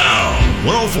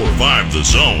104.5 The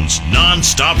Zone's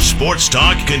non-stop sports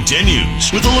talk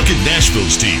continues with a look at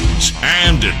Nashville's teams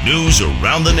and news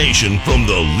around the nation from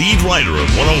the lead writer of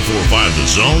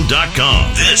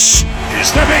 1045thezone.com. This is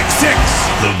The Big Six.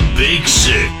 The Big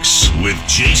Six with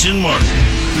Jason Martin.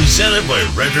 Presented by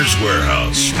Renters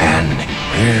Warehouse. And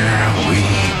here we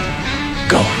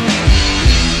go.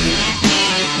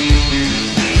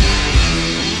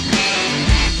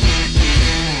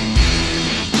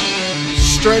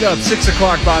 Straight up 6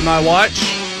 o'clock by my watch.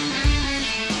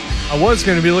 I was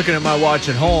going to be looking at my watch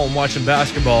at home watching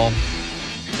basketball.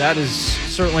 That is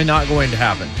certainly not going to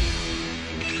happen.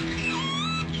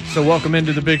 So welcome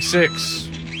into the Big Six.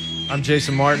 I'm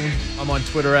Jason Martin. I'm on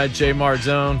Twitter at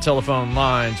JMartzone. Telephone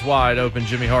lines wide open.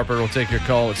 Jimmy Harper will take your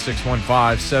call at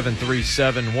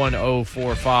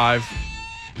 615-737-1045.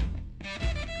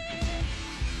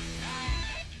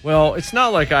 Well, it's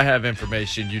not like I have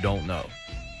information you don't know.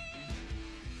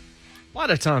 A lot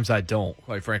of times I don't,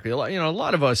 quite frankly. A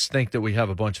lot of us think that we have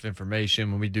a bunch of information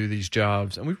when we do these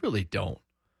jobs, and we really don't.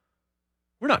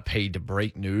 We're not paid to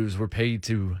break news. We're paid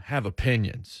to have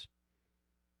opinions.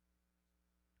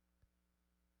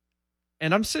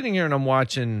 And I'm sitting here and I'm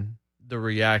watching the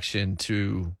reaction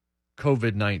to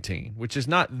COVID-19, which is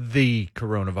not the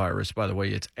coronavirus, by the way.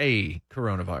 It's a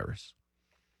coronavirus.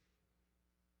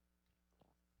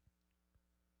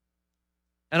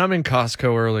 And I'm in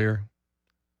Costco earlier.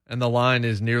 And the line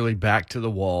is nearly back to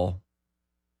the wall.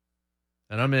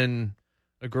 And I'm in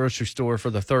a grocery store for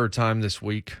the third time this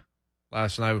week.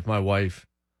 Last night with my wife.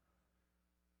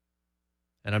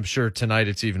 And I'm sure tonight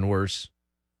it's even worse.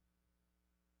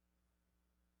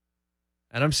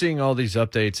 And I'm seeing all these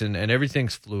updates and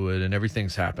everything's fluid and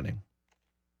everything's happening.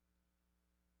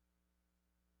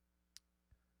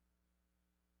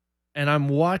 And I'm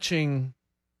watching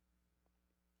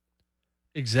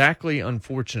exactly,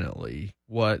 unfortunately,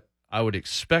 what I would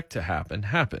expect to happen.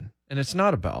 And it's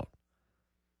not about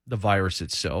the virus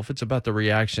itself. It's about the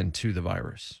reaction to the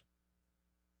virus.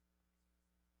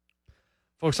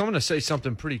 Folks, I'm going to say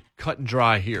something pretty cut and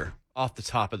dry here off the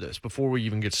top of this before we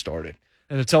even get started.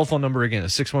 And the telephone number again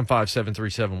is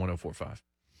 615-737-1045.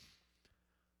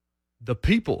 The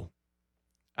people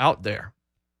out there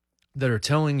that are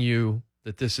telling you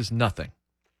that this is nothing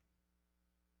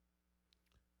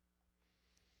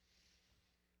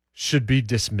should be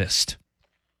dismissed.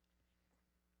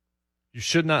 You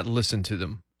should not listen to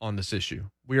them on this issue.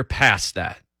 We are past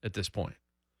that at this point.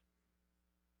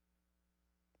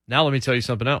 Now let me tell you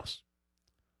something else.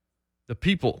 The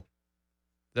people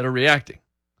that are reacting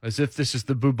as if this is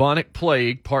the bubonic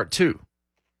plague part 2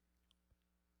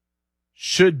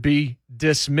 should be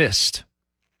dismissed.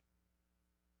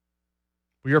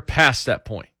 We are past that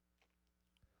point.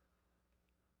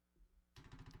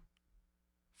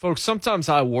 Folks, sometimes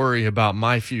I worry about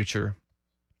my future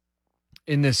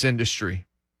in this industry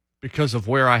because of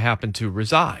where I happen to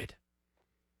reside.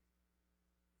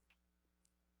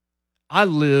 I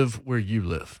live where you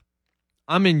live.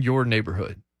 I'm in your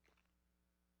neighborhood.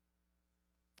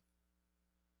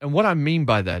 And what I mean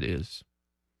by that is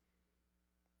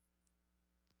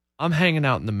I'm hanging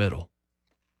out in the middle.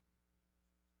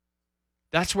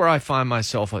 That's where I find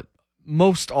myself at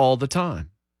most all the time.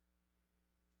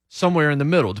 Somewhere in the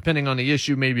middle, depending on the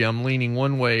issue, maybe I'm leaning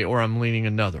one way or I'm leaning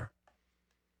another.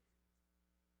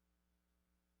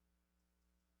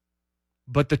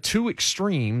 But the two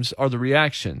extremes are the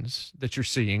reactions that you're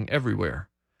seeing everywhere.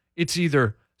 It's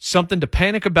either something to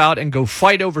panic about and go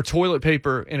fight over toilet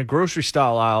paper in a grocery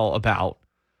style aisle about,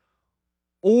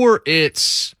 or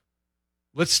it's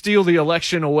let's steal the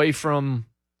election away from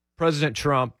President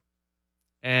Trump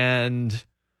and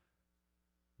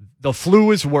the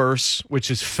flu is worse, which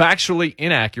is factually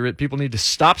inaccurate. People need to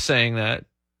stop saying that.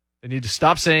 They need to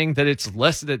stop saying that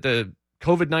that the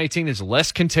COVID-19 is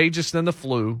less contagious than the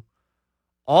flu.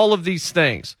 All of these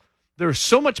things. There's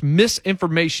so much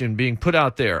misinformation being put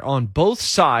out there on both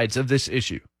sides of this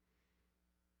issue.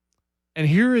 And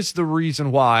here is the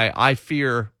reason why I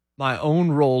fear my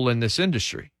own role in this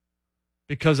industry.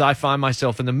 Because I find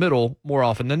myself in the middle more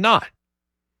often than not.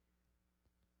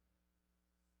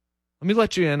 Let me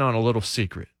let you in on a little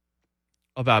secret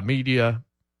about media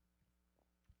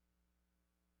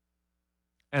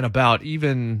and about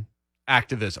even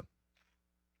activism.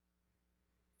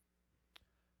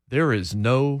 There is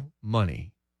no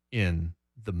money in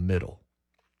the middle.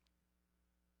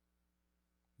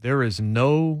 There is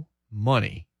no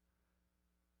money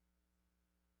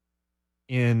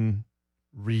in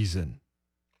reason.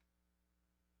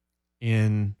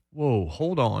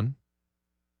 Hold on.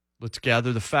 Let's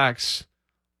gather the facts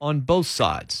on both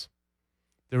sides.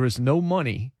 There is no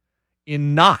money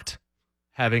in not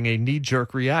having a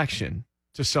knee-jerk reaction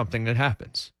to something that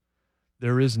happens.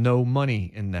 There is no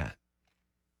money in that.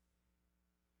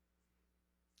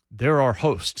 There are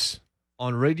hosts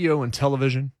on radio and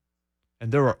television,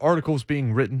 and there are articles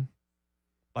being written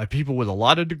by people with a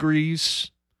lot of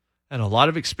degrees and a lot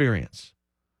of experience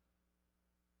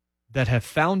that have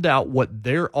found out what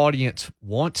their audience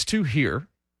wants to hear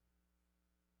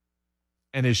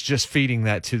and is just feeding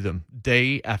that to them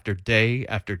day after day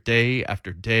after day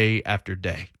after day after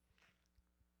day.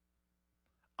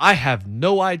 I have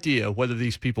no idea whether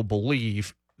these people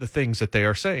believe the things that they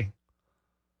are saying.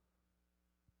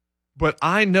 But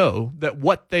I know that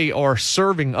what they are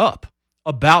serving up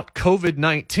about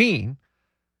COVID-19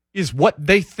 is what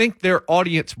they think their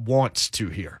audience wants to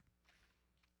hear.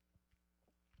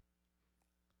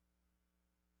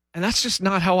 And that's just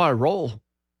not how I roll.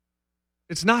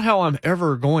 It's not how I'm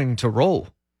ever going to roll.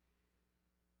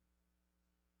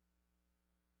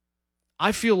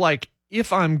 I feel like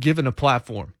if I'm given a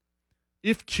platform,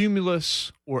 if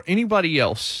Cumulus or anybody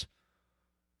else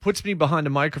puts me behind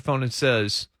a microphone and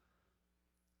says,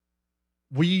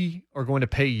 we are going to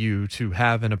pay you to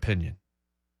have an opinion,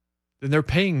 then they're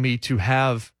paying me to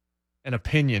have an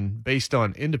opinion based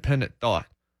on independent thought,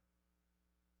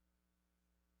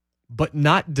 but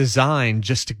not designed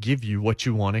just to give you what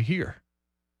you want to hear.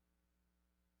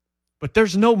 But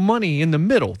there's no money in the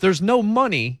middle. There's no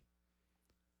money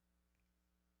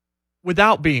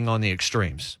without being on the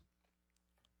extremes.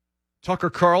 Tucker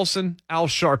Carlson, Al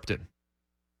Sharpton.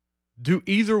 Do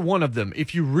either one of them,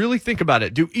 if you really think about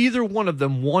it, do either one of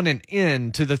them want an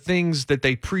end to the things that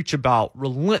they preach about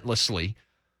relentlessly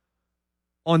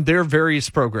on their various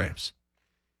programs?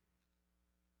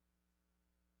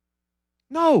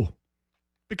 No.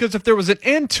 Because if there was an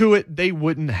end to it, they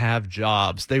wouldn't have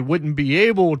jobs. They wouldn't be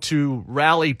able to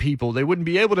rally people. They wouldn't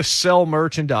be able to sell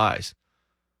merchandise.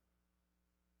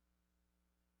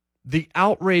 The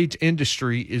outrage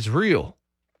industry is real.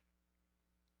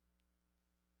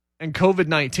 And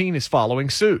COVID-19 is following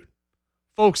suit.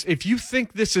 Folks, if you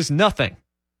think this is nothing,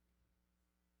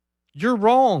 you're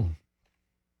wrong.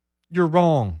 You're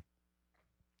wrong.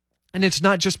 And it's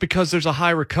not just because there's a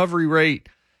high recovery rate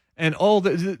and all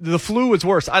the flu is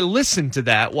worse. I listened to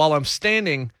that while I'm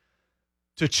standing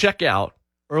to check out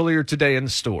earlier today in the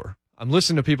store. I'm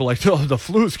listening to people like, oh, the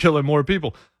flu's killing more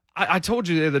people. I told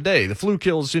you the other day, the flu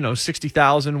kills,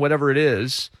 60,000, whatever it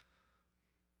is,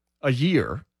 a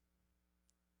year.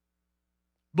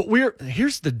 But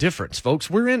here's the difference, folks.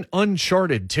 We're in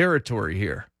uncharted territory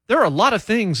here. There are a lot of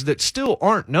things that still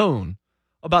aren't known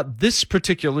about this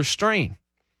particular strain.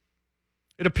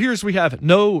 It appears we have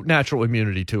no natural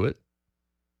immunity to it.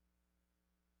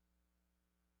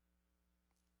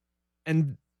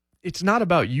 And it's not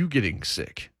about you getting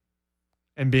sick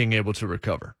and being able to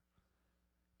recover.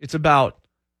 It's about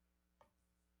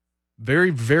very,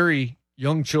 very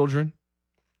young children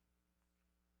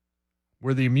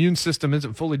where the immune system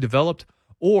isn't fully developed,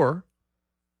 or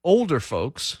older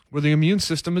folks where the immune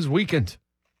system is weakened.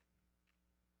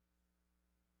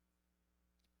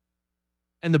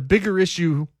 And the bigger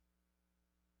issue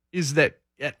is that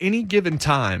at any given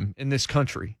time in this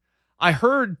country, I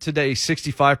heard today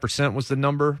 65% was the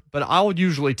number, but I'll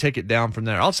usually take it down from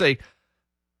there. I'll say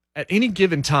at any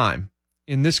given time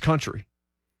in this country,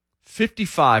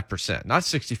 55%, not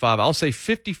 65, I'll say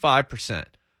 55%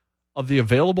 of the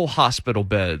available hospital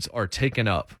beds are taken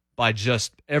up by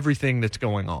just everything that's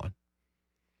going on.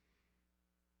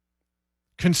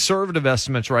 Conservative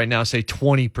estimates right now say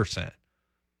 20%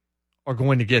 are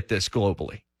going to get this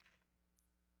globally.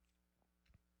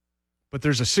 But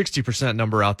there's a 60%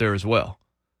 number out there as well.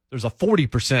 There's a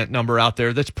 40% number out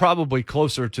there that's probably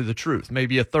closer to the truth.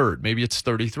 Maybe a third. Maybe it's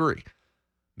 33.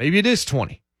 Maybe it is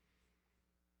 20.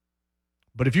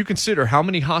 But if you consider how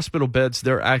many hospital beds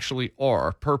there actually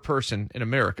are per person in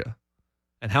America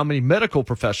and how many medical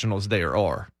professionals there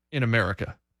are in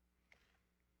America,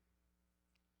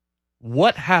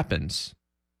 what happens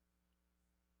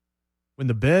when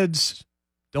the beds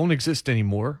don't exist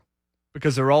anymore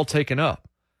because they're all taken up?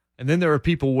 And then there are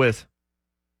people with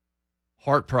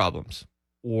heart problems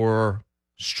or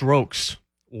strokes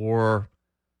or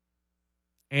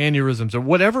aneurysms or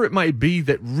whatever it might be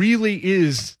that really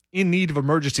is in need of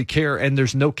emergency care, and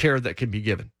there's no care that can be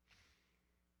given.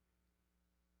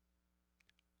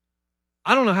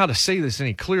 I don't know how to say this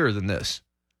any clearer than this.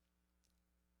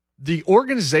 The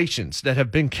organizations that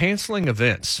have been canceling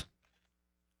events,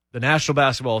 the National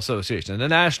Basketball Association, the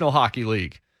National Hockey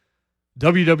League,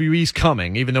 WWE's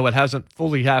coming, even though it hasn't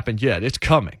fully happened yet. It's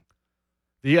coming.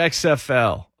 The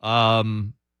XFL,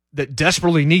 that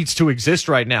desperately needs to exist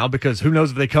right now because who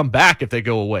knows if they come back if they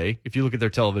go away, if you look at their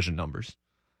television numbers.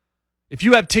 If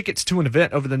you have tickets to an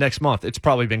event over the next month, it's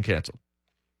probably been canceled.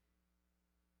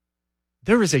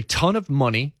 There is a ton of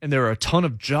money and there are a ton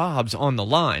of jobs on the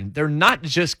line. They're not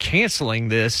just canceling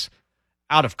this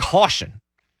out of caution.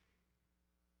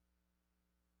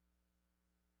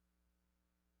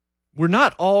 We're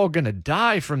not all going to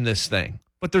die from this thing,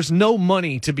 but there's no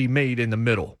money to be made in the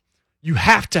middle. You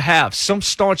have to have some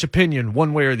staunch opinion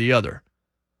one way or the other.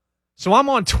 So I'm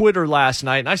on Twitter last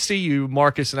night, and I see you,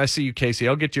 Marcus, and I see you, Casey.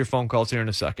 I'll get to your phone calls here in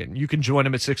a second. You can join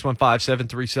them at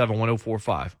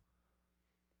 615-737-1045.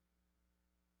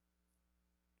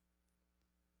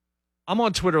 I'm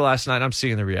on Twitter last night. I'm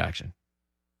seeing the reaction.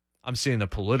 I'm seeing the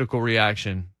political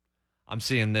reaction. I'm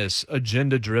seeing this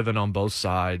agenda driven on both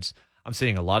sides. I'm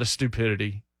seeing a lot of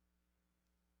stupidity.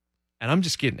 And I'm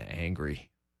just getting angry.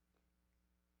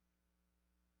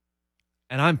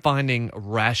 And I'm finding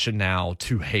rationale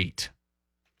to hate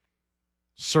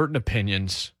certain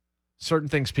opinions, certain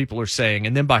things people are saying,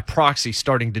 and then by proxy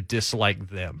starting to dislike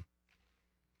them.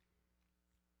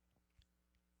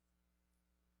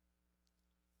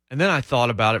 And then I thought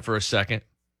about it for a second.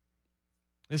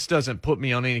 This doesn't put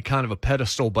me on any kind of a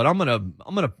pedestal, but I'm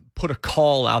gonna put a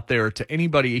call out there to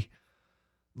anybody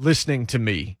listening to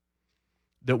me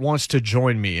that wants to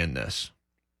join me in this.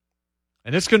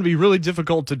 And it's going to be really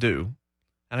difficult to do.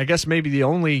 And I guess maybe the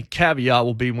only caveat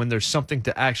will be when there's something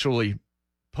to actually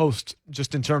post,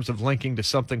 just in terms of linking to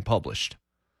something published.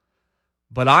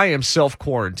 But I am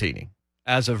self-quarantining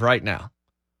as of right now.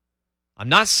 I'm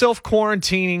not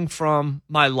self-quarantining from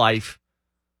my life.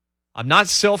 I'm not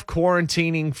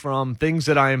self-quarantining from things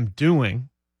that I am doing.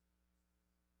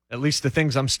 At least the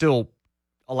things I'm still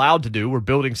allowed to do, where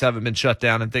buildings haven't been shut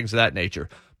down and things of that nature.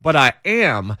 But I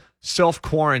am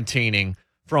self-quarantining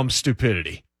from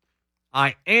stupidity.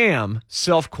 I am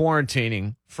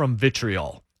self-quarantining from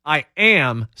vitriol. I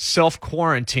am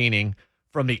self-quarantining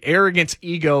from the arrogance,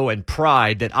 ego, and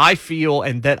pride that I feel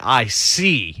and that I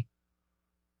see,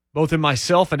 both in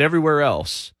myself and everywhere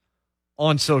else,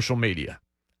 on social media.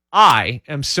 I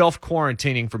am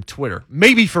self-quarantining from Twitter,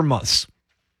 maybe for months.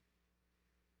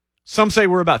 Some say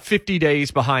we're about 50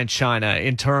 days behind China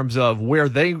in terms of where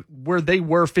they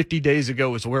were 50 days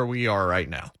ago is where we are right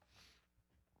now.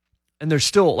 And there's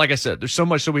still, like I said, there's so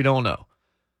much that we don't know.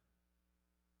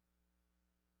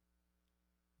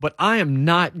 But I am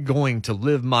not going to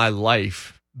live my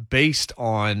life based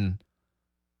on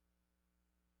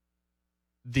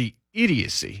the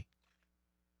idiocy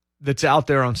that's out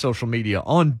there on social media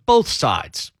on both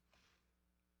sides.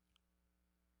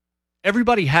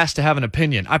 Everybody has to have an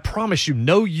opinion. I promise you,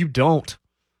 no, you don't.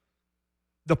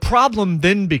 The problem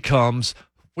then becomes,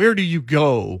 where do you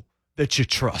go that you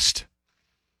trust?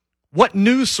 What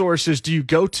news sources do you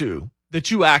go to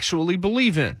that you actually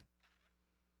believe in?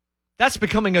 That's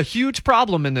becoming a huge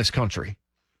problem in this country,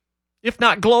 if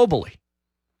not globally.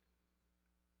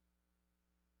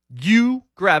 You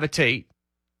gravitate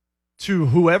to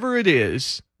whoever it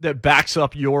is that backs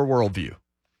up your worldview.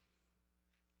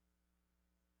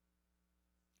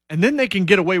 And then they can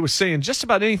get away with saying just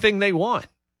about anything they want,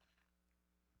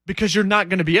 because you're not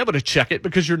going to be able to check it,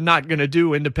 because you're not going to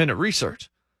do independent research.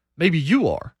 Maybe you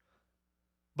are.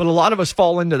 But a lot of us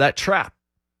fall into that trap.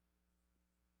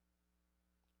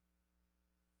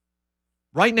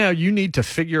 Right now, you need to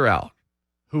figure out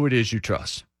who it is you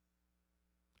trust.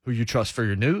 Who you trust for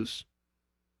your news,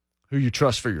 who you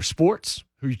trust for your sports,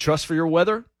 who you trust for your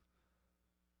weather,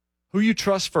 who you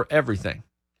trust for everything.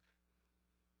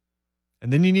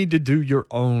 And then you need to do your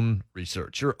own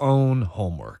research, your own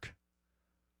homework.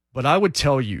 But I would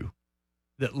tell you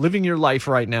that living your life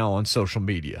right now on social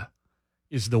media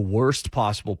is the worst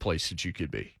possible place that you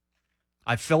could be.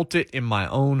 I felt it in my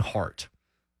own heart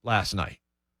last night,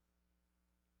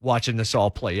 watching this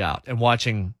all play out and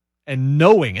watching and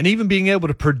knowing and even being able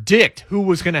to predict who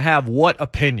was going to have what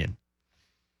opinion.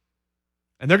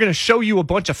 And they're going to show you a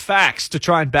bunch of facts to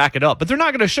try and back it up, but they're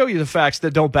not going to show you the facts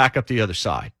that don't back up the other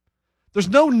side. There's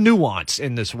no nuance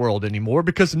in this world anymore,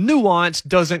 because nuance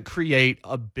doesn't create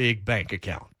a big bank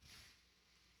account.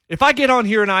 If I get on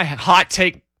here and I hot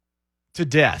take to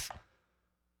death,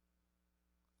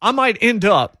 I might end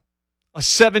up a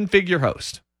 7-figure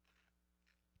host.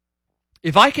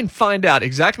 If I can find out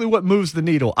exactly what moves the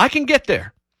needle, I can get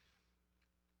there.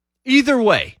 Either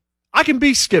way, I can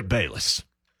be Skip Bayless.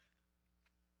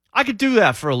 I could do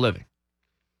that for a living.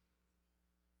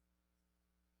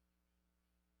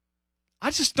 I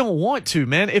just don't want to,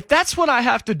 man. If that's what I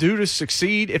have to do to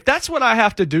succeed, if that's what I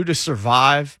have to do to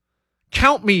survive,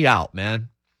 count me out, man.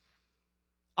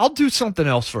 I'll do something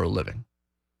else for a living.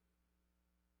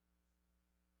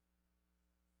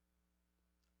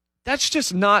 That's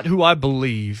just not who I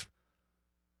believe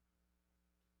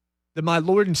that my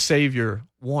Lord and Savior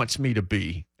wants me to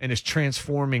be and is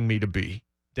transforming me to be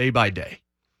day by day.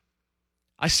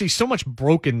 I see so much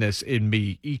brokenness in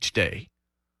me each day.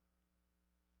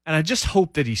 And I just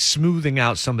hope that he's smoothing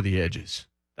out some of the edges.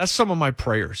 That's some of my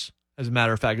prayers, as a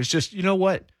matter of fact. It's just, you know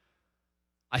what?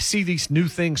 I see these new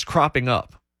things cropping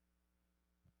up.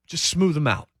 Just smooth them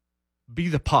out. Be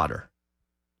the potter.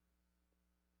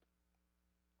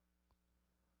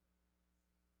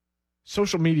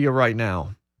 Social media right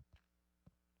now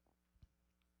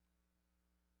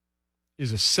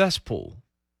is a cesspool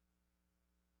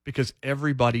because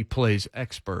everybody plays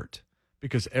expert,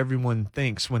 because everyone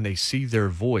thinks when they see their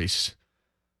voice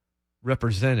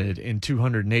represented in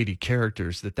 280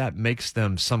 characters that makes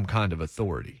them some kind of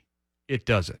authority. It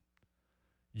doesn't.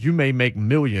 You may make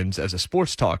millions as a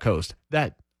sports talk host.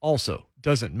 That also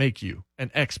doesn't make you an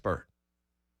expert.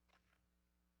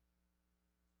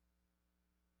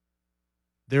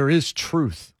 There is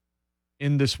truth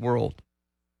in this world.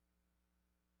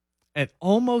 And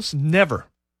almost never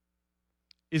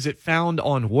is it found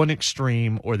on one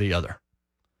extreme or the other.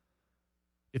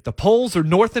 If the poles are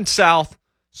north and south,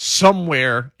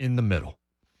 somewhere in the middle.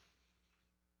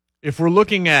 If we're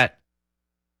looking at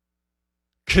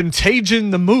Contagion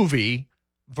the movie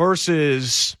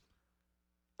versus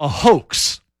a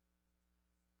hoax,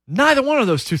 neither one of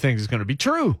those two things is going to be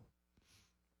true.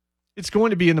 It's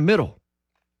going to be in the middle.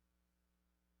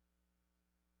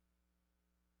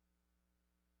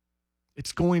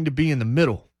 It's going to be in the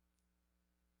middle.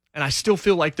 And I still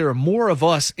feel like there are more of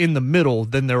us in the middle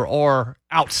than there are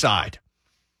outside,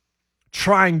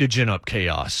 trying to gin up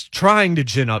chaos, trying to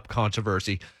gin up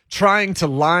controversy, trying to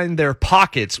line their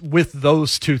pockets with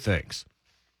those two things.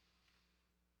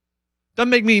 Doesn't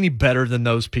make me any better than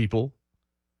those people,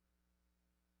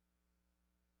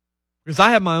 because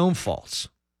I have my own faults.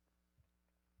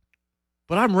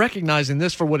 But I'm recognizing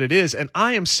this for what it is, and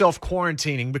I am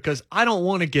self-quarantining because I don't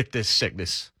want to get this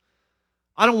sickness.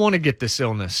 I don't want to get this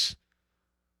illness.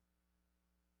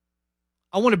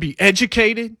 I want to be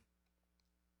educated.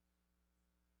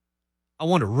 I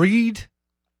want to read.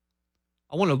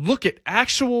 I want to look at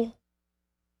actual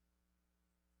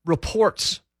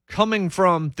reports coming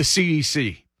from the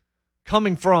CDC,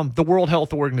 coming from the World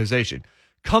Health Organization,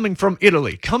 coming from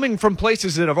Italy, coming from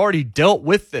places that have already dealt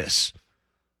with this,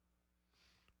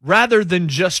 rather than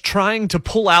just trying to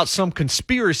pull out some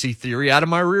conspiracy theory out of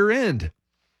my rear end.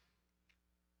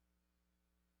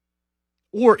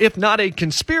 Or if not a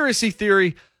conspiracy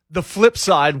theory, the flip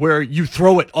side where you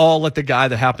throw it all at the guy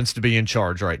that happens to be in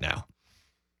charge right now.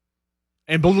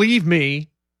 And believe me,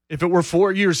 if it were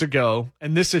 4 years ago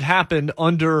and this had happened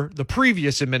under the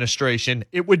previous administration,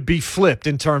 it would be flipped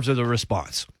in terms of the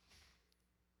response.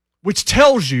 Which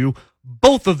tells you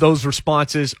both of those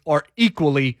responses are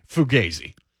equally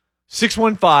fugazi.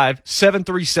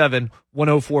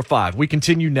 615-737-1045. We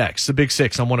continue next. The Big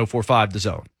Six on 1045 The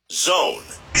Zone. Zone.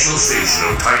 Sensation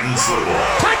of Titans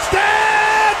football.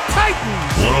 Touchdown,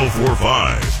 Titans!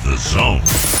 1045 The Zone.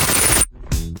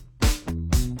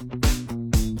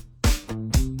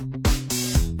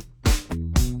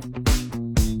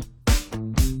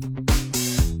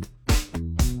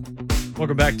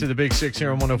 Welcome back to the Big Six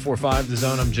here on 1045 The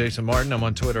Zone. I'm Jason Martin. I'm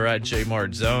on Twitter at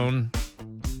JMartZone.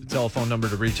 The telephone number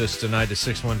to reach us tonight is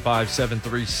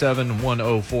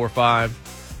 615-737-1045.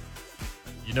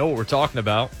 You know what we're talking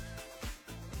about.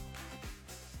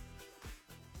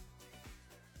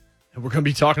 And we're going to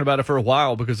be talking about it for a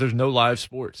while because there's no live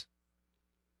sports.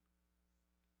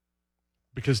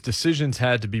 Because decisions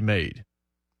had to be made.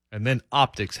 And then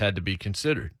optics had to be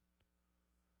considered.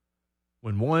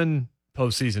 When one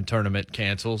postseason tournament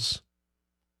cancels,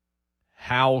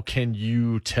 how can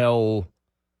you tell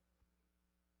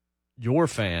your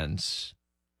fans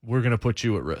we're going to put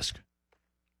you at risk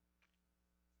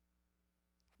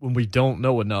when we don't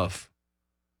know enough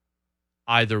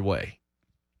either way?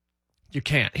 You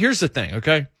can't. Here's the thing,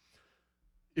 okay?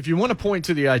 If you want to point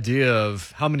to the idea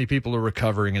of how many people are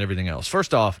recovering and everything else,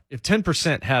 first off, if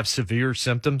 10% have severe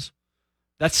symptoms,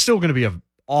 that's still going to be an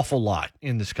awful lot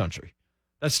in this country.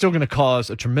 That's still going to cause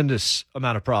a tremendous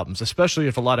amount of problems, especially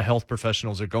if a lot of health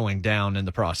professionals are going down in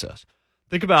the process.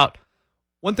 Think about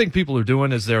one thing people are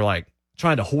doing is they're like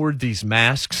trying to hoard these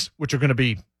masks, which are going to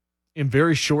be in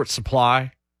very short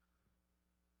supply.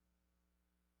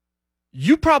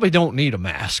 You probably don't need a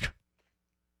mask.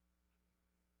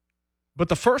 But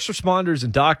the first responders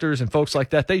and doctors and folks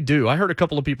like that, they do. I heard a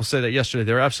couple of people say that yesterday.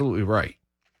 They're absolutely right.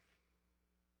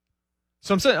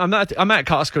 So I'm saying I'm at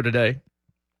Costco today,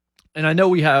 and I know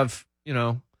we have,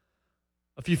 a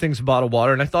few things of bottled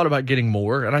water, and I thought about getting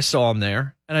more, and I saw them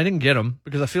there, and I didn't get them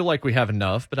because I feel like we have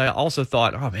enough. But I also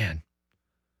thought, oh man,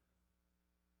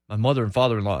 My mother and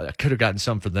father-in-law, I could have gotten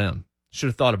some for them. Should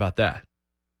have thought about that.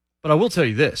 But I will tell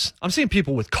you this. I'm seeing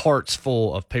people with carts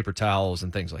full of paper towels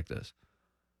and things like this.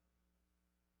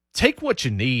 Take what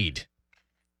you need,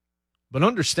 but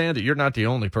understand that you're not the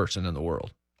only person in the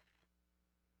world.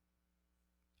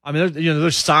 I mean,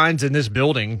 there's signs in this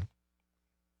building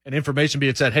and information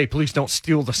being said, hey, please don't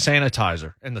steal the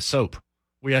sanitizer and the soap.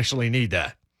 We actually need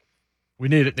that. We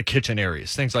need it in the kitchen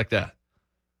areas, things like that.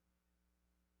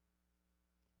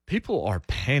 People are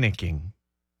panicking,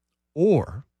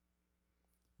 or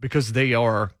because they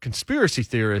are conspiracy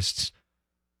theorists,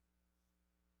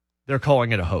 they're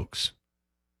calling it a hoax.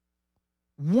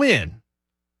 When?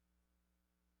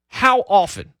 How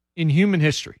often in human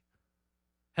history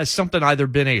has something either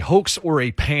been a hoax or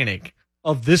a panic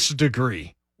of this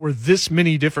degree, where this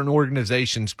many different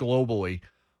organizations globally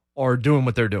are doing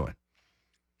what they're doing?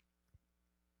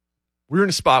 We're in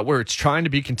a spot where it's trying to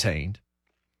be contained.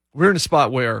 We're in a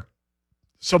spot where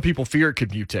some people fear it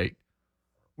could mutate.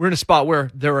 We're in a spot where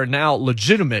there are now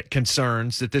legitimate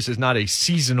concerns that this is not a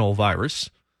seasonal virus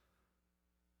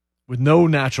with no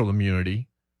natural immunity,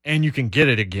 and you can get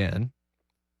it again.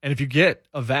 And if you get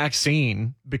a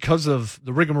vaccine, because of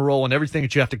the rigmarole and everything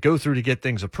that you have to go through to get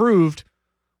things approved,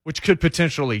 which could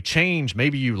potentially change,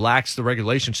 maybe you lax the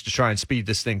regulations to try and speed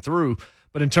this thing through.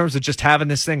 But in terms of just having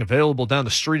this thing available down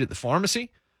the street at the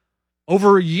pharmacy,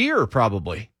 over a year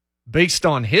probably, based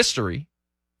on history,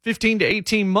 15 to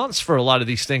 18 months for a lot of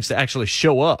these things to actually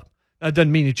show up. That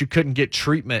doesn't mean that you couldn't get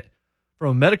treatment from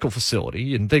a medical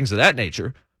facility and things of that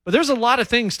nature, but there's a lot of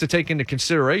things to take into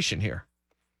consideration here.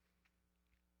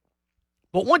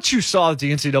 But once you saw that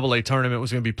the NCAA tournament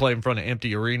was going to be played in front of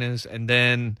empty arenas, and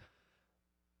then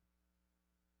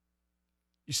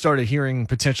you started hearing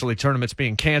potentially tournaments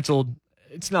being canceled,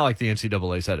 it's not like the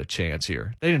NCAA's had a chance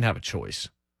here. They didn't have a choice.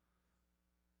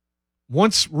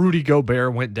 Once Rudy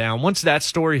Gobert went down, once that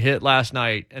story hit last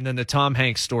night, and then the Tom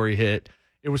Hanks story hit,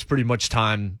 it was pretty much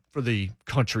time for the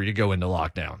country to go into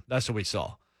lockdown. That's what we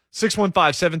saw.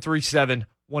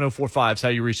 615-737-1045 is how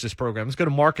you reach this program. Let's go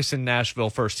to Marcus in Nashville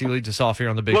first. He leads us off here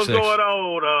on the Big What's Six. What's going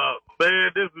on,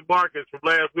 man? This is Marcus from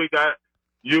last week.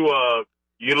 You love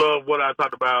what I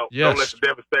talked about. Yes. Don't let the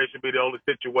devastation be the only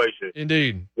situation.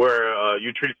 Indeed. Where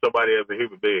you treat somebody as a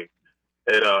human being.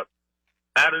 And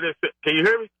out of this, can you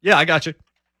hear me? Yeah, I got you.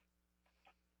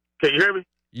 Can you hear me?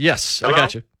 Yes, Hello? I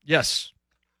got you. Yes.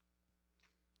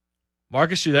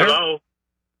 Marcus, you there? Hello? I'm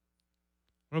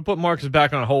going to put Marcus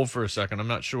back on hold for a second. I'm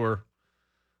not sure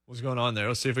what's going on there.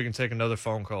 Let's see if we can take another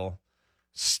phone call.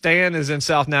 Stan is in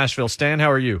South Nashville. Stan,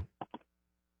 how are you?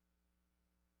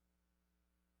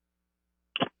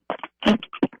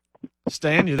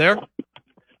 Stan, you there?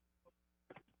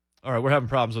 All right, we're having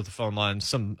problems with the phone line.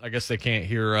 I guess they can't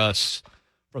hear us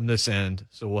from this end,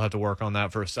 so we'll have to work on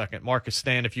that for a second. Marcus,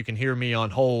 Stan, if you can hear me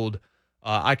on hold,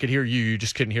 I could hear you. You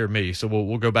just couldn't hear me, so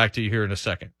we'll go back to you here in a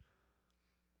second.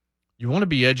 You want to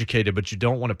be educated, but you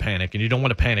don't want to panic, and you don't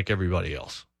want to panic everybody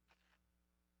else.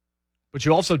 But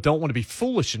you also don't want to be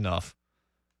foolish enough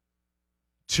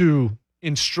to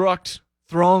instruct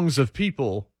throngs of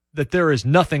people that there is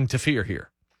nothing to fear here.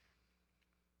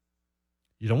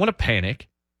 You don't want to panic,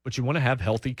 but you want to have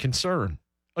healthy concern.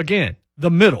 Again,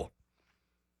 the middle.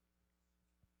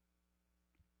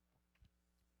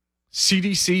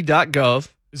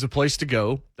 CDC.gov is a place to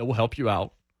go that will help you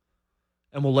out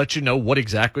and will let you know what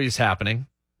exactly is happening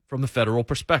from the federal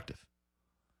perspective.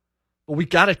 But we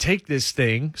got to take this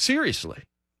thing seriously.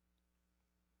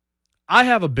 I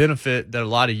have a benefit that a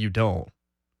lot of you don't,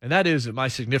 and that is that my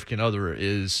significant other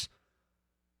is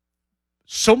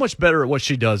so much better at what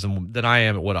she does than I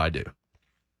am at what I do.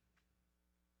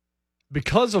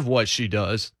 Because of what she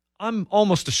does, I'm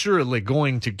almost assuredly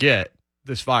going to get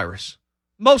this virus.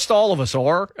 Most all of us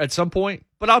are at some point,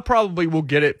 but I probably will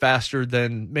get it faster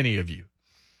than many of you.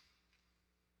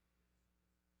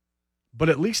 But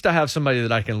at least I have somebody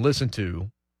that I can listen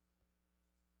to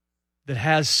that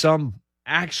has some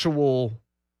actual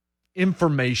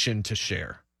information to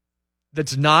share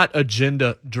that's not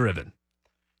agenda driven.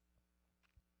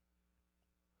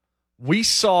 We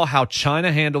saw how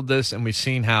China handled this, and we've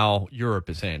seen how Europe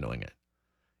is handling it.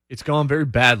 It's gone very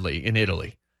badly in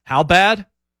Italy. How bad?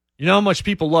 You know how much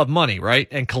people love money, right?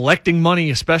 And collecting money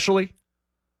especially.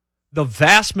 The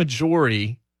vast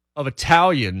majority of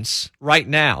Italians right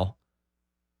now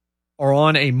are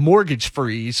on a mortgage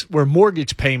freeze where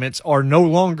mortgage payments are no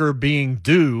longer being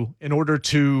due in order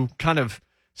to kind of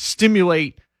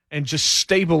stimulate and just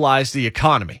stabilize the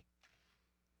economy.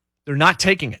 They're not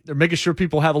taking it. They're making sure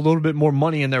people have a little bit more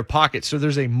money in their pocket. So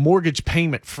there's a mortgage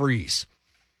payment freeze.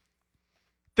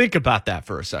 Think about that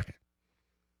for a second.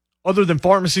 other than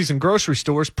pharmacies and grocery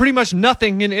stores, pretty much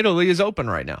nothing in Italy is open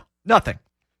right now. Nothing.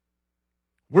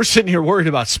 We're sitting here worried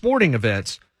about sporting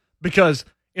events because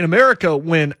in America,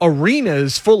 when arena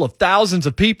is full of thousands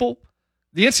of people,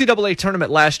 the NCAA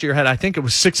tournament last year had, I think it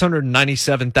was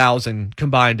 697,000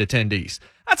 combined attendees.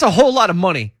 That's a whole lot of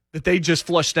money that they just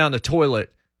flushed down the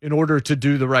toilet in order to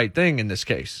do the right thing in this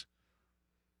case.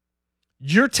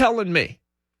 You're telling me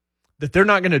that they're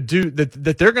not going to do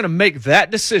that they're going to make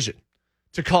that decision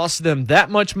to cost them that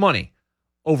much money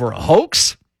over a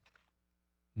hoax?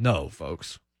 No,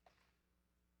 folks.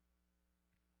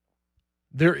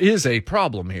 There is a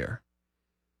problem here.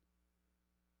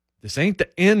 This ain't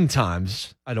the end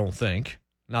times, I don't think.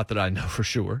 Not that I know for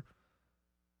sure.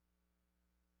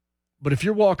 But if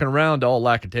you're walking around all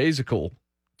lackadaisical,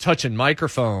 touching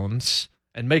microphones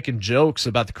and making jokes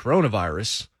about the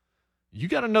coronavirus, you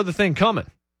got another thing coming.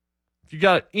 If you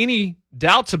got any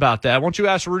doubts about that, why don't you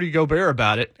ask Rudy Gobert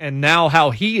about it and now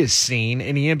how he is seen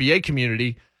in the NBA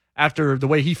community after the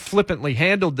way he flippantly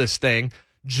handled this thing,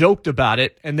 joked about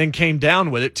it, and then came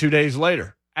down with it 2 days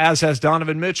later, as has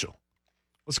Donovan Mitchell.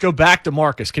 Let's go back to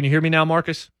Marcus. Can you hear me now,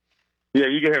 Marcus? Yeah,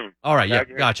 you can hear me. All right, yeah,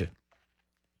 gotcha.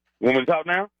 You want me to talk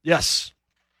now? Yes.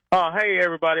 Oh, hey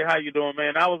everybody, how you doing,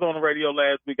 man? I was on the radio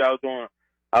last week. I was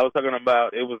talking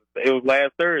about it was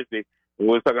last Thursday. We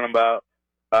was talking about.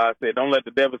 I said, don't let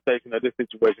the devastation of this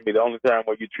situation be the only time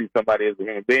where you treat somebody as a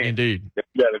human being. Indeed.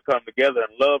 You got to come together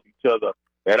and love each other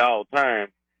at all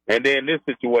times. And then this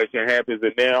situation happens,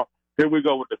 and now here we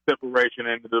go with the separation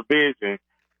and the division.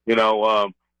 You know,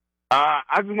 I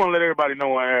just want to let everybody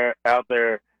know out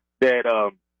there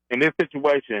that in this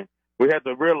situation, we have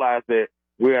to realize that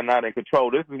we are not in control.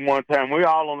 This is one time we're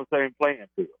all on the same playing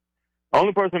field. The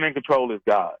only person in control is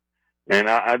God. And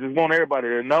I just want everybody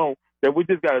to know that we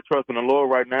just got to trust in the Lord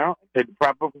right now and take the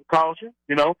proper precaution.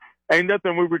 You know, ain't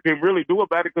nothing we can really do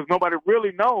about it because nobody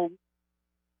really knows.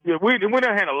 Yeah, we done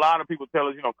had a lot of people tell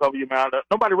us, cover your mouth.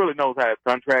 Nobody really knows how it's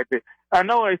contracted. I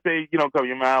know they say, cover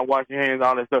your mouth, wash your hands,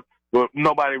 all that stuff, but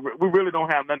we really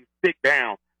don't have nothing to stick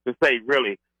down to say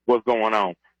really what's going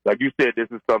on. Like you said, this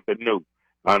is something new.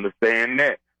 I understand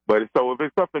that. But so if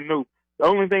it's something new, the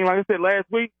only thing, like I said last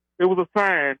week, it was a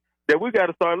sign that we got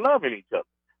to start loving each other.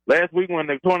 Last week when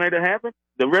the tornado happened,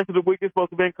 the rest of the week is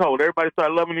supposed to be cold. Everybody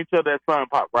started loving each other. That sun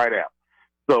popped right out.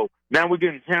 So now we're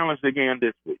getting challenged again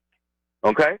this week.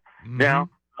 Okay? Mm-hmm. Now,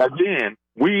 again,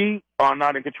 we are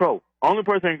not in control. Only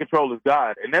person in control is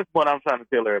God, and that's what I'm trying to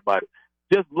tell everybody.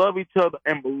 Just love each other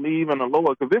and believe in the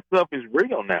Lord, because this stuff is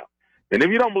real now. And if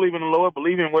you don't believe in the Lord,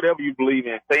 believe in whatever you believe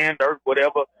in, sand, earth,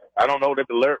 whatever. I don't know that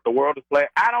the world is flat.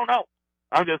 I don't know.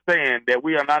 I'm just saying that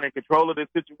we are not in control of this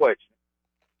situation.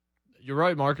 You're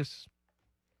right, Marcus.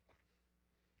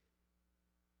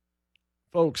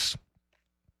 Folks,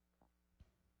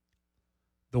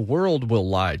 the world will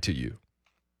lie to you.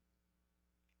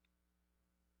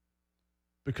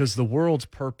 Because the world's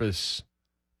purpose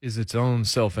is its own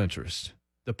self-interest.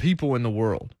 The people in the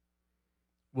world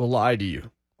will lie to you.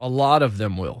 A lot of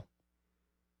them will.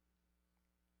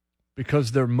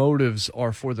 Because their motives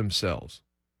are for themselves.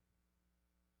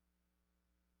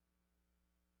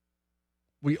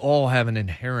 We all have an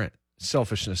inherent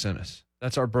selfishness in us.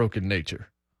 That's our broken nature.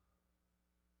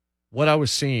 What I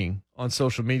was seeing on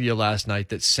social media last night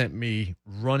that sent me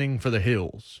running for the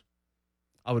hills.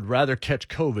 I would rather catch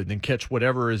COVID than catch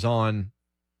whatever is on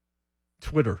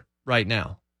Twitter right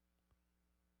now.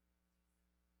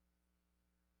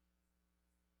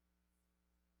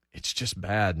 It's just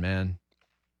bad, man.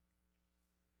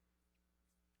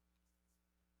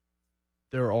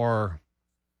 There are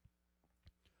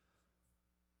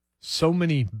so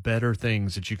many better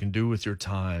things that you can do with your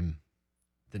time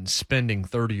than spending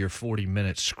 30 or 40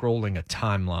 minutes scrolling a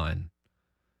timeline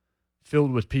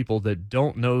filled with people that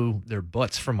don't know their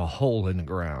butts from a hole in the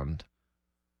ground,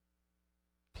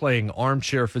 playing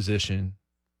armchair physician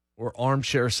or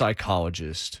armchair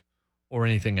psychologist or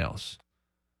anything else.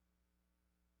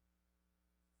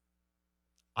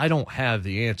 I don't have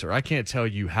the answer. I can't tell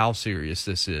you how serious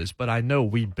this is, but I know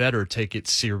we better take it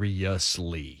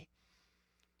seriously.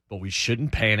 But we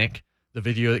shouldn't panic. The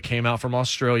video that came out from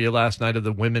Australia last night of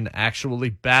the women actually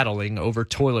battling over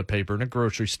toilet paper in a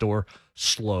grocery store,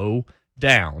 slow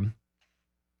down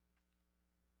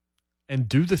and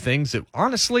do the things that,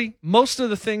 honestly, most of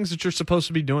the things that you're supposed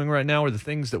to be doing right now are the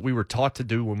things that we were taught to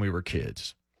do when we were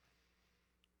kids.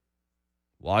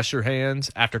 Wash your hands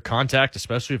after contact,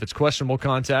 especially if it's questionable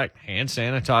contact, hand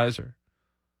sanitizer.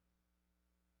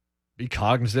 Be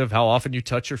cognizant of how often you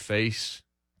touch your face.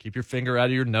 Keep your finger out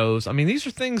of your nose. I mean, these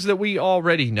are things that we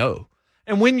already know.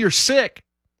 And when you're sick,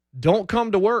 don't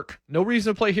come to work. No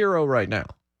reason to play hero right now.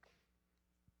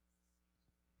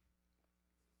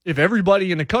 If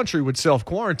everybody in the country would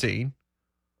self-quarantine,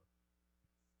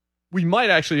 we might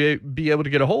actually be able to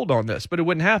get a hold on this, but it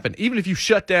wouldn't happen. Even if you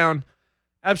shut down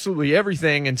absolutely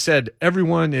everything and said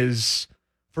everyone is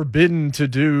forbidden to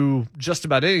do just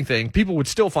about anything, people would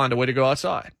still find a way to go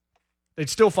outside. They'd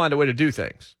still find a way to do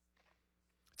things.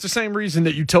 It's the same reason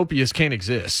that utopias can't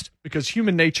exist, because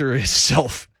human nature is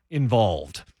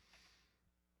self-involved.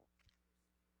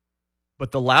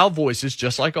 But the loud voices,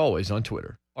 just like always on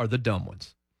Twitter, are the dumb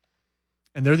ones.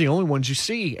 And they're the only ones you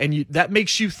see. And that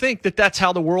makes you think that that's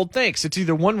how the world thinks. It's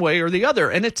either one way or the other.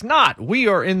 And it's not. We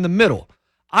are in the middle.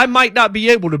 I might not be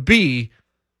able to be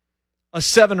a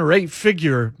 7 or 8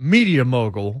 figure media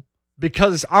mogul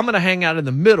because I'm going to hang out in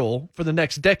the middle for the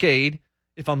next decade,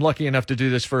 if I'm lucky enough to do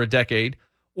this for a decade,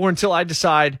 or until I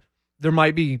decide there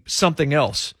might be something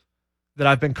else that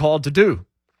I've been called to do.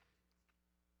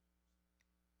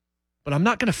 But I'm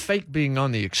not going to fake being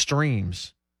on the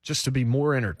extremes just to be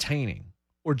more entertaining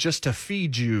or just to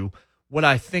feed you what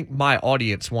I think my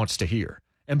audience wants to hear.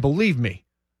 And believe me,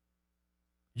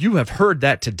 you have heard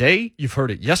that today, you've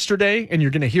heard it yesterday, and you're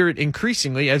going to hear it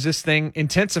increasingly as this thing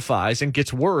intensifies and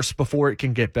gets worse before it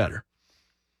can get better.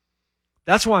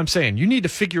 That's why I'm saying you need to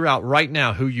figure out right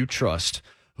now who you trust,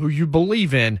 who you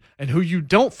believe in, and who you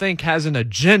don't think has an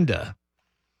agenda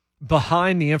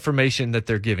behind the information that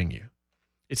they're giving you.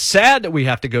 It's sad that we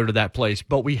have to go to that place,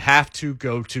 but we have to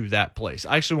go to that place.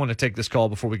 I actually want to take this call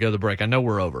before we go to the break. I know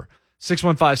we're over.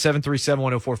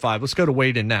 615-737-1045. Let's go to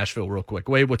Wade in Nashville real quick.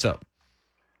 Wade, what's up?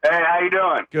 Hey, how you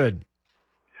doing? Good.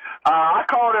 I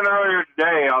called in earlier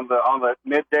today on the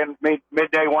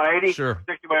midday 180. Sure.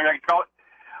 60 minute I can call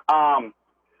it.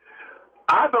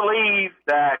 I believe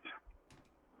that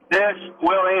this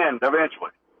will end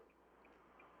eventually.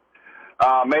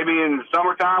 Maybe in the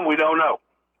summertime, we don't know.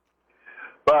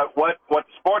 But what the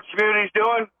sports community is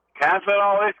doing, canceling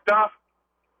all this stuff,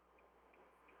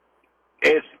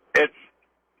 it's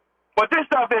what this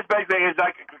stuff is basically is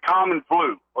like a common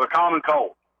flu or a common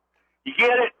cold. You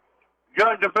get it,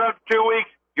 you're done for 2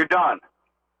 weeks, you're done.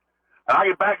 And I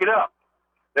can back it up.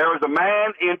 There was a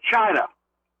man in China,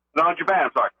 no, in Japan,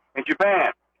 I'm sorry, in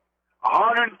Japan,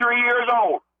 103 years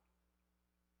old.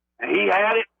 And he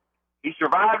had it, he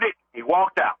survived it, he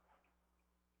walked out.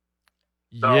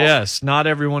 So, yes, not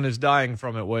everyone is dying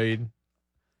from it, Wade.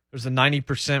 There's a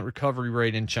 90% recovery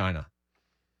rate in China.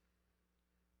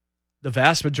 The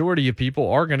vast majority of people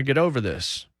are going to get over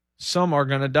this. Some are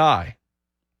going to die.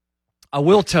 I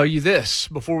will tell you this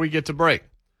before we get to break.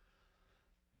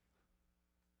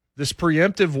 This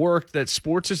preemptive work that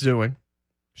sports is doing,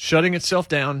 shutting itself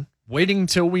down, waiting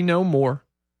until we know more,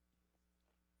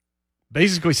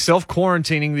 basically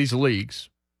self-quarantining these leagues.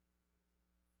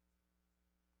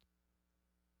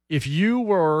 If you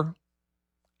were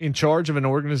in charge of an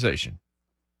organization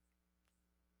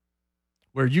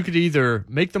where you could either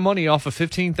make the money off of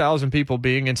 15,000 people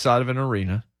being inside of an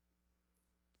arena,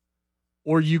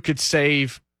 or you could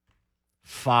save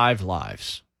 5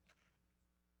 lives,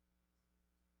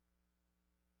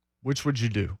 which would you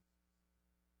do?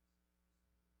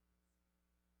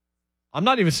 I'm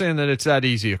not even saying that it's that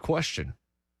easy a question,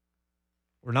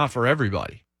 or not for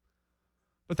everybody.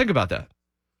 But think about that.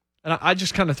 And I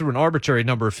just kind of threw an arbitrary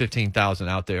number of 15,000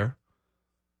 out there.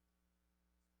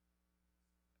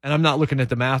 And I'm not looking at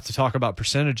the math to talk about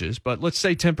percentages, but let's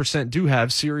say 10% do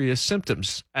have serious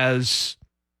symptoms as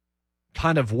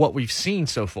kind of what we've seen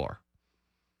so far.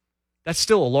 That's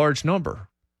still a large number.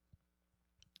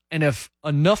 And if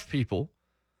enough people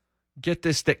get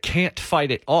this that can't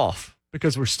fight it off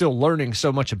because we're still learning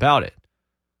so much about it,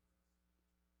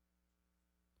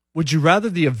 would you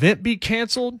rather the event be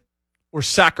canceled or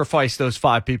sacrifice those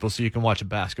 5 people so you can watch a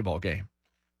basketball game?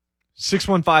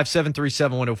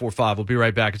 615-737-1045. We'll be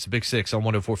right back. It's the Big Six on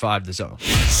 104.5 The Zone.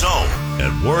 Zone,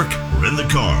 at work or in the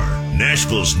car,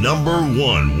 Nashville's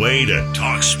 #1 way to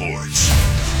talk sports.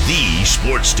 The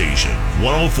sports station,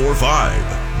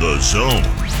 104.5 The Zone.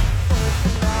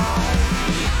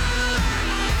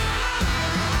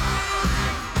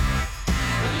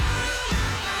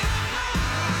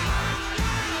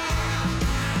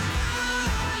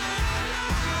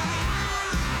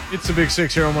 It's the Big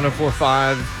Six here on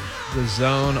 104.5 The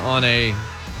Zone on a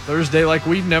Thursday like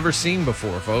we've never seen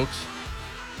before, folks.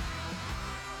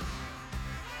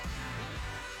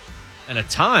 And a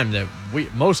time that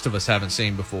most of us haven't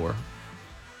seen before.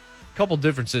 A couple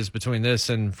differences between this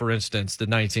and, for instance, the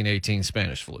 1918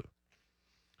 Spanish flu.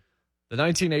 The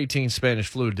 1918 Spanish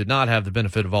flu did not have the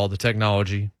benefit of all the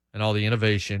technology and all the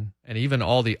innovation and even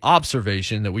all the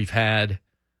observation that we've had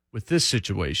with this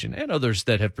situation and others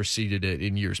that have preceded it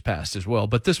in years past as well.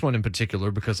 But this one in particular,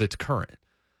 because it's current.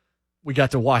 we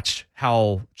got to watch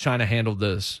how China handled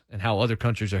this and how other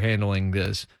countries are handling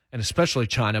this, and especially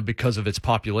China because of its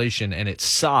population and its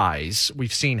size.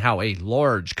 We've seen how a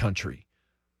large country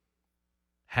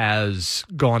has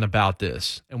gone about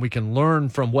this, and we can learn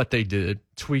from what they did,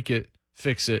 tweak it,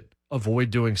 fix it, avoid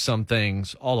doing some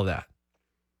things, all of that.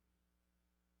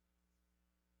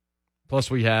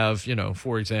 Plus, we have,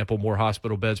 for example, more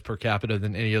hospital beds per capita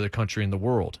than any other country in the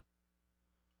world.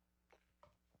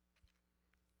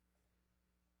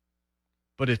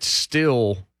 But it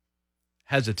still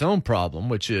has its own problem,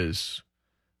 which is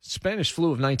Spanish flu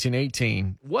of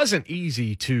 1918 wasn't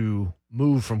easy to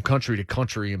move from country to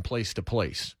country and place to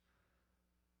place.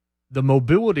 The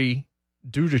mobility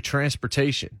due to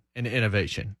transportation and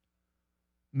innovation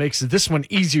makes this one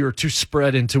easier to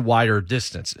spread into wider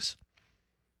distances.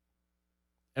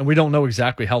 And we don't know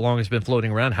exactly how long it's been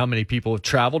floating around, how many people have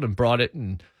traveled and brought it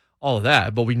and all of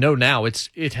that. But we know now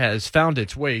it has found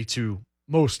its way to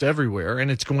most everywhere,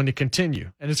 and it's going to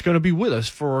continue. And it's going to be with us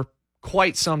for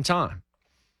quite some time.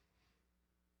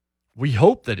 We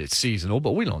hope that it's seasonal,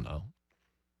 but we don't know.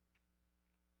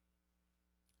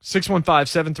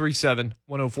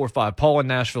 615-737-1045. Paul in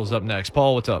Nashville is up next.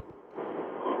 Paul, what's up?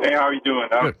 Hey, how are you doing?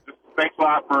 Good. Thanks a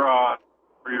lot for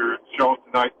your show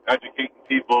tonight, educating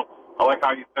people. I like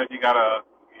how you said you gotta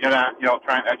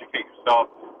try and educate yourself.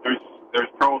 There's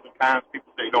pros and cons.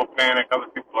 People say don't panic. Other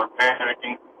people are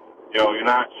panicking. You're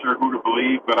not sure who to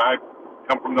believe. But I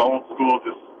come from the old school.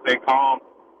 Just stay calm,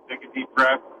 take a deep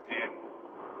breath, and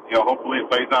hopefully it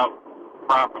plays out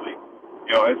properly.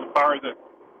 As far as the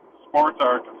sports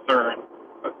are concerned,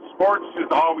 sports has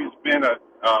always been a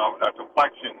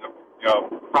complexion of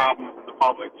problems in the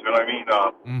public. You know what I mean?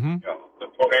 The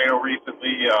tornado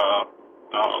recently,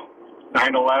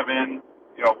 9/11.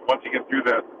 Once you get through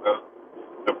the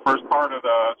first part of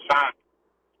the shock,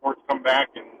 sports come back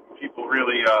and people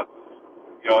really,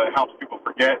 it helps people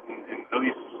forget and at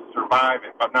least survive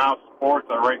it. But now sports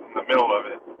are right in the middle of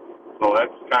it, so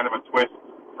that's kind of a twist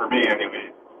for me,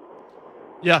 anyways.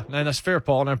 Yeah, and that's fair,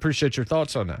 Paul, and I appreciate your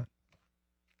thoughts on that.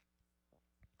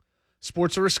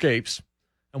 Sports are escapes.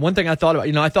 And one thing I thought about,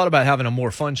 I thought about having a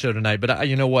more fun show tonight, but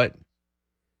you know what?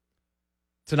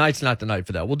 Tonight's not the night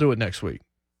for that. We'll do it next week,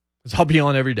 because I'll be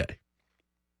on every day.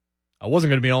 I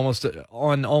wasn't going to be almost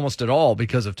at all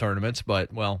because of tournaments,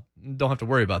 but, well, don't have to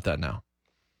worry about that now.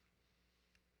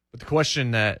 But the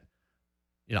question that,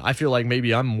 I feel like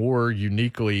maybe I'm more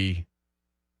uniquely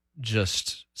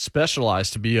just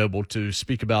specialized to be able to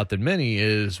speak about than many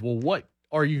is, well, what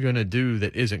are you going to do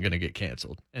that isn't going to get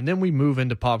canceled? And then we move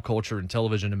into pop culture and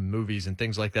television and movies and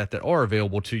things like that are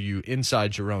available to you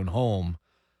inside your own home.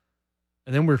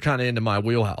 And then we're kind of into my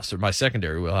wheelhouse, or my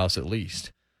secondary wheelhouse at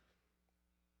least.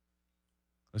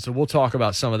 And so we'll talk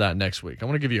about some of that next week. I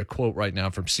want to give you a quote right now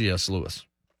from C.S. Lewis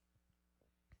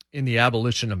in The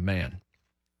Abolition of Man.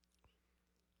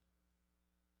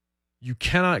 You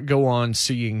cannot go on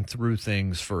seeing through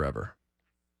things forever.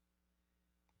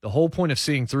 The whole point of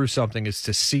seeing through something is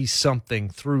to see something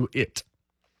through it.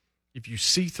 If you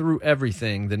see through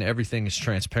everything, then everything is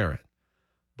transparent.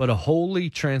 But a wholly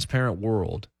transparent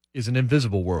world is an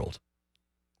invisible world.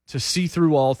 To see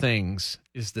through all things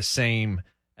is the same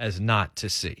as not to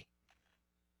see.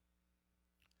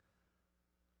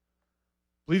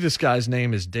 I believe this guy's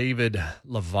name is David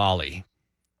Lavallee,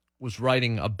 was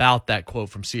writing about that quote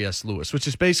from C.S. Lewis, which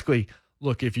is basically,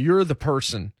 look, if you're the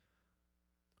person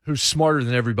who's smarter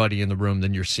than everybody in the room,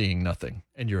 then you're seeing nothing,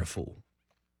 and you're a fool.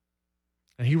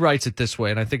 And he writes it this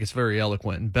way, and I think it's very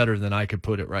eloquent and better than I could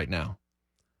put it right now.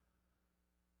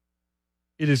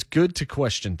 It is good to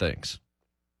question things.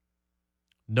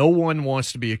 No one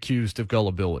wants to be accused of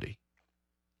gullibility.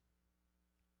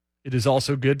 It is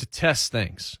also good to test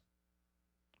things.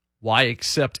 Why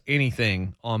accept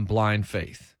anything on blind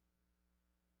faith?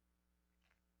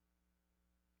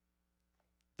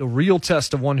 The real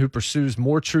test of one who pursues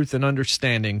more truth and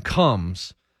understanding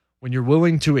comes when you're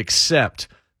willing to accept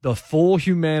the full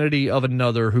humanity of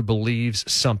another who believes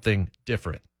something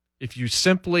different. If you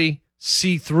simply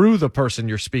see through the person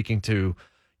you're speaking to,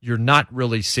 you're not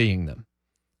really seeing them.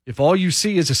 If all you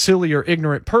see is a silly or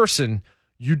ignorant person,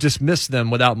 you dismiss them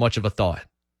without much of a thought.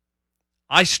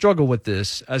 I struggle with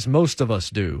this, as most of us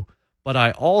do, but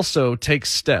I also take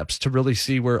steps to really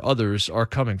see where others are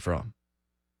coming from.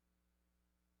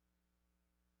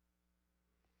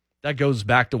 That goes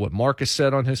back to what Marcus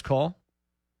said on his call,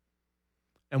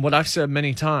 and what I've said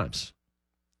many times,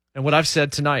 and what I've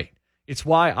said tonight. It's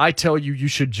why I tell you you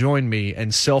should join me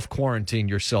and self-quarantine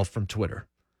yourself from Twitter,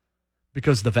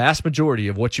 because the vast majority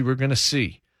of what you are going to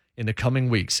see in the coming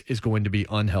weeks is going to be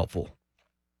unhelpful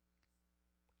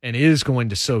and is going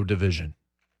to sow division.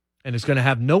 and is going to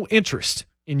have no interest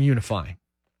in unifying.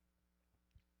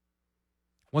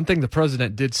 One thing the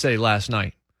president did say last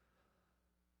night,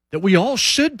 that we all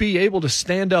should be able to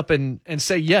stand up and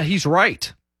say, yeah, he's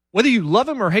right, whether you love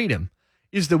him or hate him,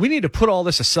 is that we need to put all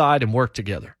this aside and work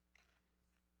together.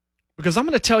 Because I'm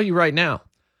going to tell you right now,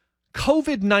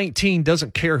 COVID-19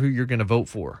 doesn't care who you're going to vote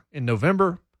for in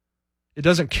November. It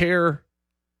doesn't care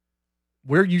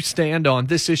where you stand on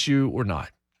this issue or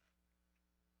not.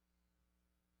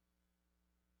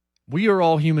 We are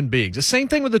all human beings. The same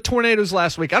thing with the tornadoes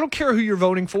last week. I don't care who you're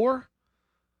voting for.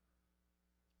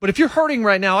 But if you're hurting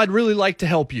right now, I'd really like to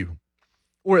help you.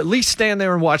 Or at least stand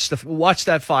there and watch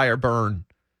that fire burn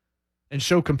and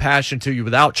show compassion to you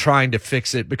without trying to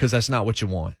fix it, because that's not what you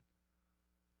want.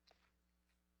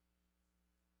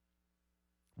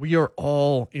 We are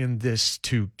all in this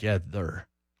together.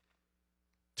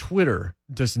 Twitter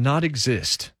does not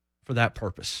exist for that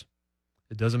purpose.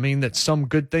 It doesn't mean that some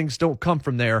good things don't come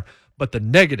from there, but the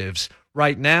negatives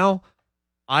right now,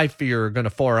 I fear, are going to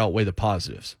far outweigh the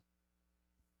positives.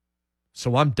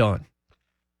 So I'm done.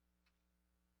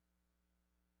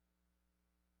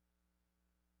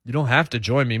 You don't have to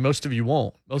join me. Most of you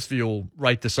won't. Most of you will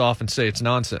write this off and say it's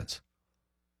nonsense.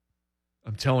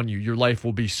 I'm telling you, your life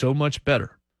will be so much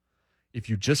better if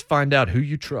you just find out who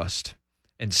you trust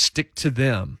and stick to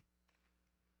them.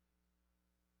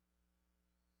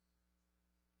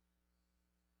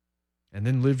 And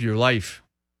then live your life.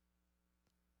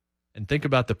 And think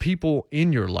about the people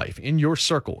in your life, in your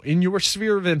circle, in your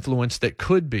sphere of influence that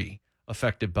could be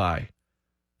affected by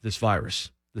this virus,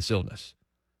 this illness.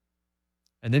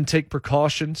 And then take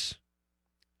precautions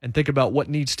and think about what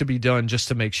needs to be done just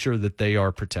to make sure that they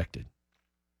are protected.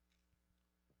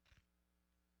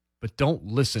 But don't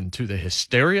listen to the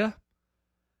hysteria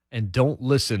and don't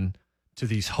listen to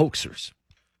these hoaxers.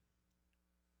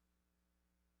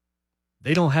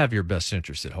 They don't have your best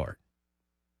interest at heart.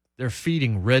 They're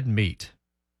feeding red meat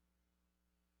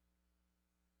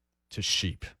to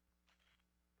sheep.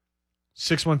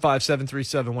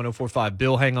 615-737-1045.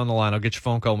 Bill, hang on the line. I'll get your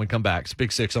phone call when we come back. It's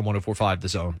Big Six on 1045 The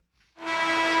Zone.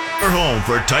 We're home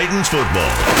for Titans football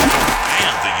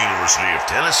and the University of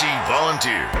Tennessee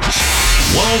Volunteers.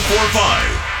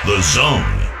 1045 The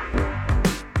Zone.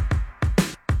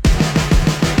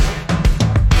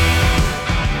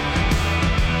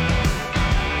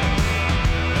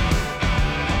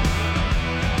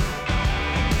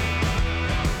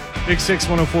 Big Six,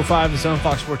 1045 The Zone,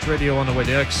 Fox Sports Radio on the way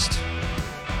next.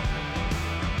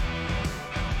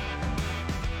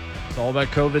 It's all about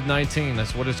COVID-19.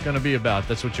 That's what it's going to be about.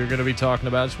 That's what you're going to be talking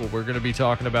about. It's what we're going to be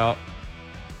talking about.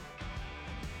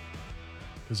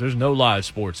 Because there's no live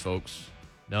sports, folks.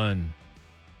 None.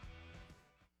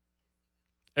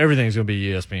 Everything's going to be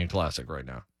ESPN Classic right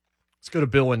now. Let's go to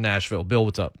Bill in Nashville. Bill,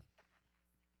 what's up?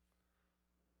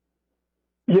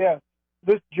 Yeah,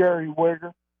 this is Jerry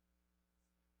Wigger.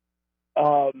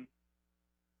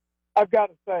 I've got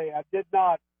to say, I did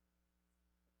not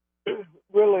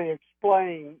really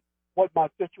explain what my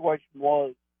situation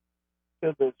was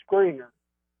to the screener.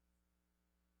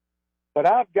 But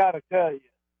I've got to tell you,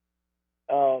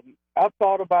 I've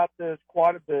thought about this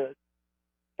quite a bit,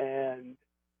 and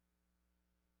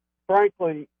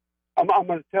frankly, I'm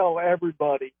going to tell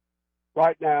everybody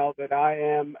right now that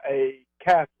I am a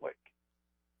Catholic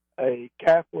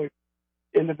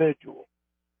individual.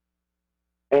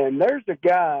 And there's a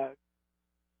guy,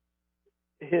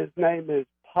 his name is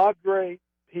Padre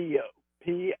Pio,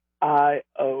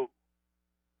 P-I-O.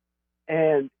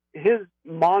 And his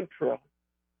mantra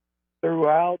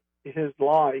throughout his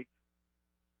life,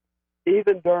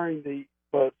 even during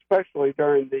but especially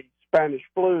during the Spanish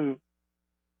flu,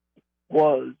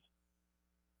 was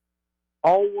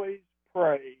always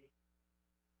pray,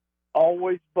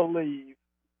 always believe,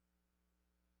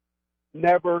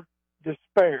 never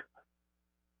despair.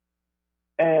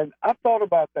 And I've thought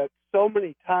about that so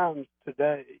many times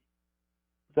today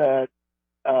that,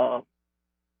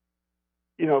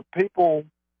 people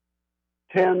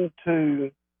tend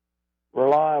to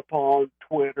rely upon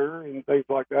Twitter and things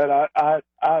like that. I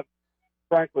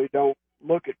frankly don't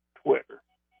look at Twitter.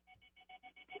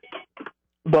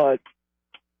 But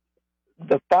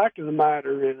the fact of the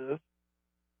matter is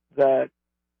that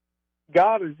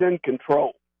God is in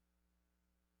control.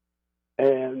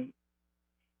 And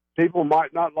people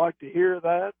might not like to hear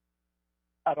that.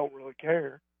 I don't really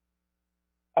care.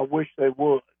 I wish they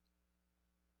would.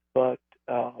 But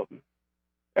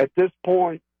at this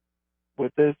point,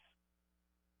 with this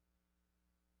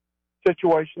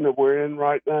situation that we're in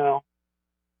right now,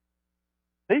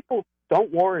 people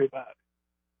don't worry about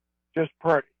it. Just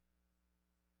pray.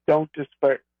 Don't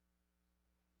despair.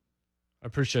 I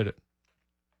appreciate it.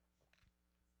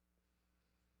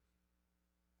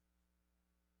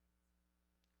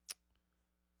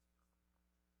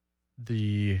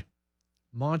 The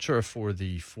mantra for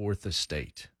the Fourth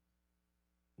Estate,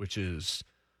 which is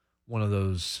one of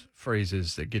those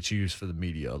phrases that gets used for the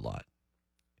media a lot,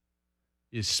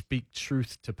 is speak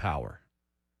truth to power.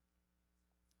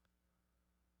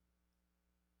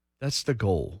 That's the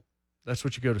goal. That's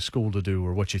what you go to school to do,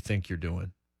 or what you think you're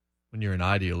doing when you're an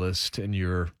idealist and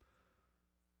you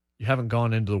haven't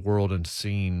gone into the world and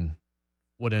seen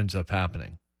what ends up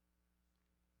happening.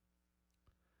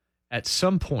 At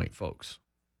some point, folks,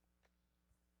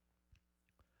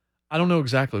 I don't know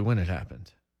exactly when it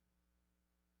happened,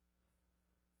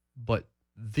 but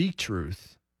the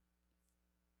truth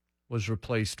was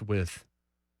replaced with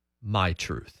my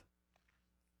truth.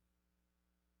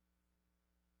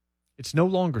 It's no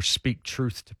longer speak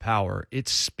truth to power.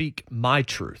 It's speak my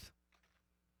truth.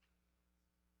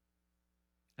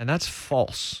 And that's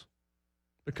false,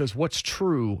 because what's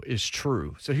true is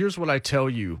true. So here's what I tell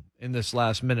you in this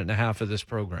last minute and a half of this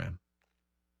program.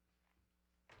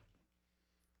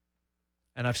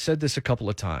 And I've said this a couple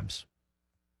of times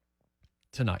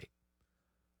tonight.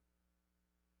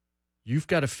 You've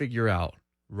got to figure out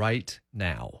right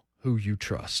now who you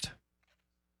trust.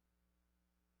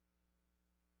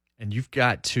 And you've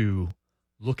got to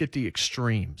look at the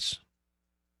extremes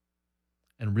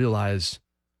and realize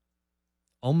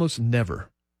almost never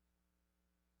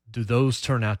do those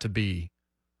turn out to be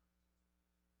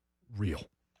real.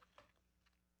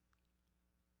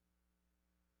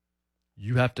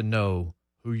 You have to know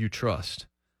who you trust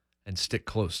and stick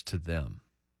close to them.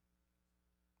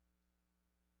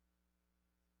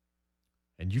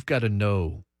 And you've got to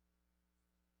know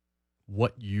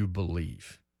what you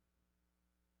believe,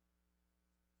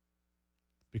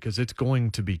 because it's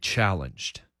going to be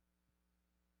challenged.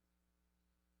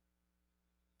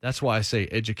 That's why I say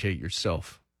educate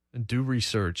yourself and do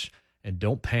research, and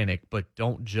don't panic, but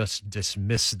don't just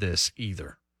dismiss this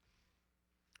either.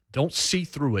 Don't see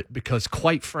through it, because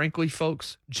quite frankly,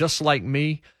 folks, just like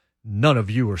me, none of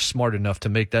you are smart enough to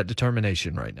make that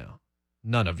determination right now.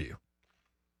 None of you.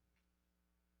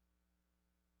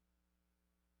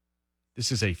 This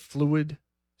is a fluid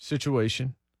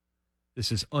situation.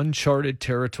 This is uncharted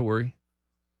territory.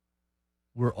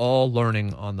 We're all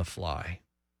learning on the fly.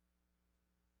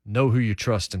 Know who you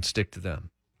trust and stick to them.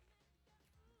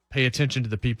 Pay attention to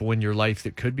the people in your life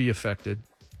that could be affected,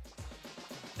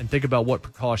 and think about what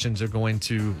precautions are going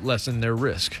to lessen their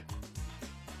risk.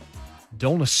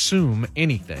 Don't assume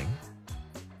anything.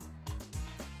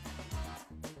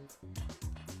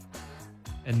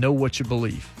 And know what you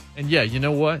believe. And yeah, you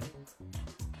know what?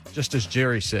 Just as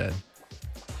Jerry said,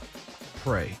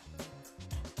 pray.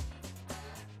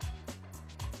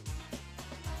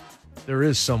 There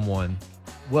is someone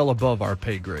well above our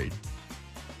pay grade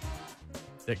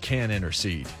that can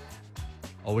intercede.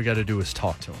 All we got to do is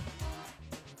talk to him.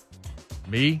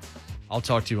 Me, I'll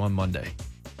talk to you on Monday.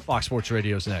 Fox Sports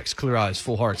Radio's next. Clear eyes,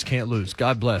 full hearts, can't lose.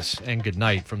 God bless, and good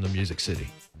night from the Music City.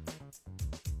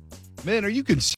 Man, are you concerned?